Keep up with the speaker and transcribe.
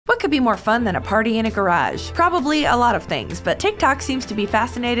could be more fun than a party in a garage? Probably a lot of things, but TikTok seems to be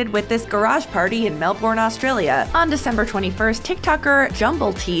fascinated with this garage party in Melbourne, Australia. On December 21st, TikToker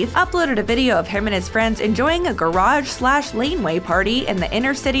Jumble Teeth uploaded a video of him and his friends enjoying a garage/laneway party in the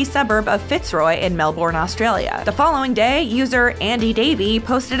inner city suburb of Fitzroy in Melbourne, Australia. The following day, user Andy Davey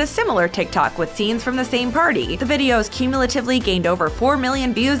posted a similar TikTok with scenes from the same party. The videos cumulatively gained over 4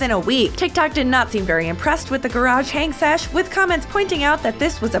 million views in a week. TikTok did not seem very impressed with the garage hang sesh, with comments pointing out that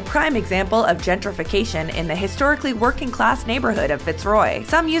this was a prime example of gentrification in the historically working-class neighborhood of Fitzroy.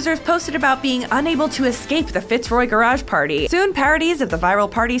 Some users posted about being unable to escape the Fitzroy garage party. Soon, parodies of the viral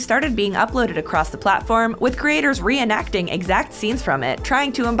party started being uploaded across the platform, with creators reenacting exact scenes from it,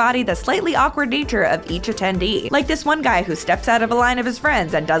 trying to embody the slightly awkward nature of each attendee. Like this one guy who steps out of a line of his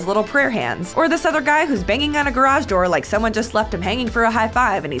friends and does little prayer hands, or this other guy who's banging on a garage door like someone just left him hanging for a high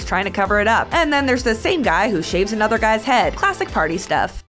five and he's trying to cover it up. And then there's the same guy who shaves another guy's head. Classic party stuff.